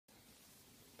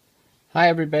Hi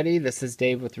everybody, this is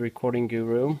Dave with the Recording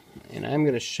Guru, and I'm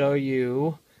going to show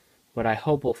you what I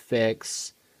hope will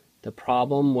fix the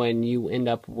problem when you end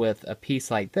up with a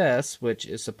piece like this, which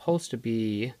is supposed to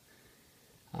be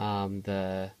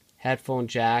the headphone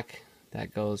jack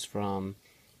that goes from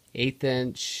 1/8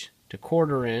 inch to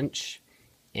 1/4 inch,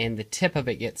 and the tip of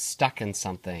it gets stuck in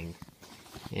something.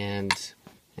 And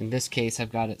in this case, I've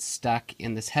got it stuck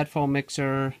in this headphone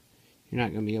mixer. You're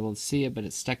not going to be able to see it, but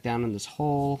it's stuck down in this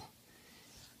hole.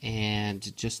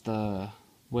 And just the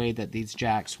way that these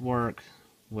jacks work,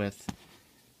 with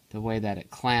the way that it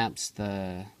clamps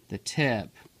the tip,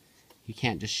 you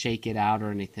can't just shake it out or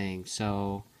anything.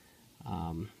 So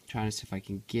trying to see if I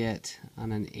can get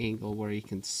on an angle where you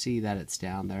can see that it's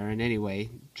down there. And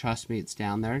anyway, trust me, it's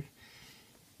down there.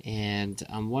 And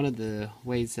one of the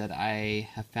ways that I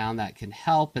have found that can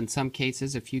help in some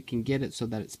cases, if you can get it so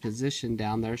that it's positioned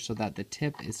down there so that the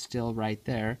tip is still right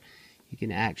there, you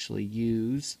can actually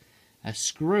use a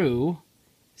screw,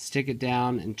 stick it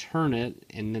down and turn it,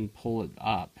 and then pull it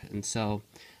up. And so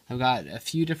I've got a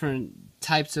few different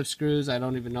types of screws. I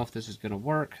don't even know if this is going to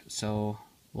work, so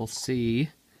we'll see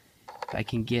if I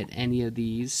can get any of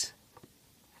these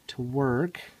to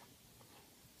work.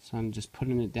 So I'm just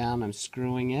putting it down, I'm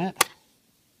screwing it,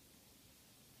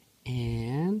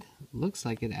 and looks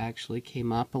like it actually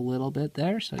came up a little bit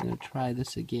there, so I'm going to try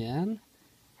this again.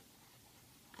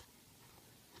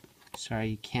 Sorry,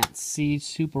 you can't see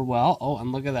super well. Oh,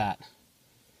 and look at that.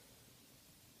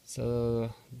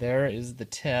 So there is the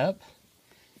tip.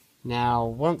 Now,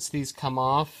 once these come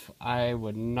off, I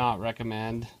would not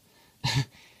recommend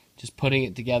just putting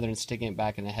it together and sticking it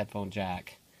back in a headphone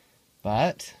jack.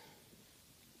 But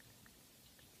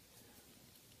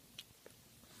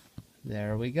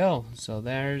there we go. So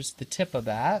there's the tip of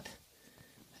that.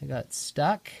 I got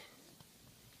stuck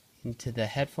into the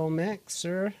headphone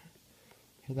mixer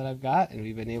that I've got, and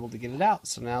we've been able to get it out.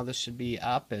 So now this should be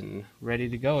up and ready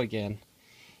to go again.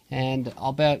 And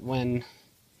I'll bet when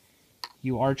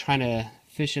you are trying to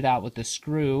fish it out with the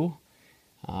screw,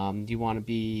 you want to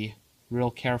be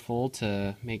real careful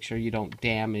to make sure you don't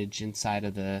damage inside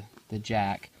of the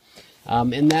jack.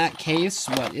 In that case,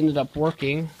 what ended up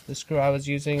working, the screw I was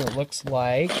using, it looks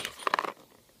like,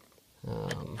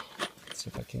 let's see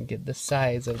if I can get the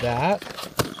size of that.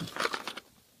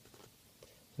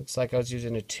 Looks like I was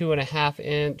using a 2.5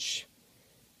 inch,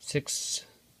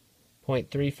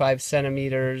 6.35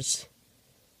 centimeters.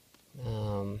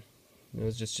 It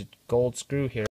was just a gold screw here.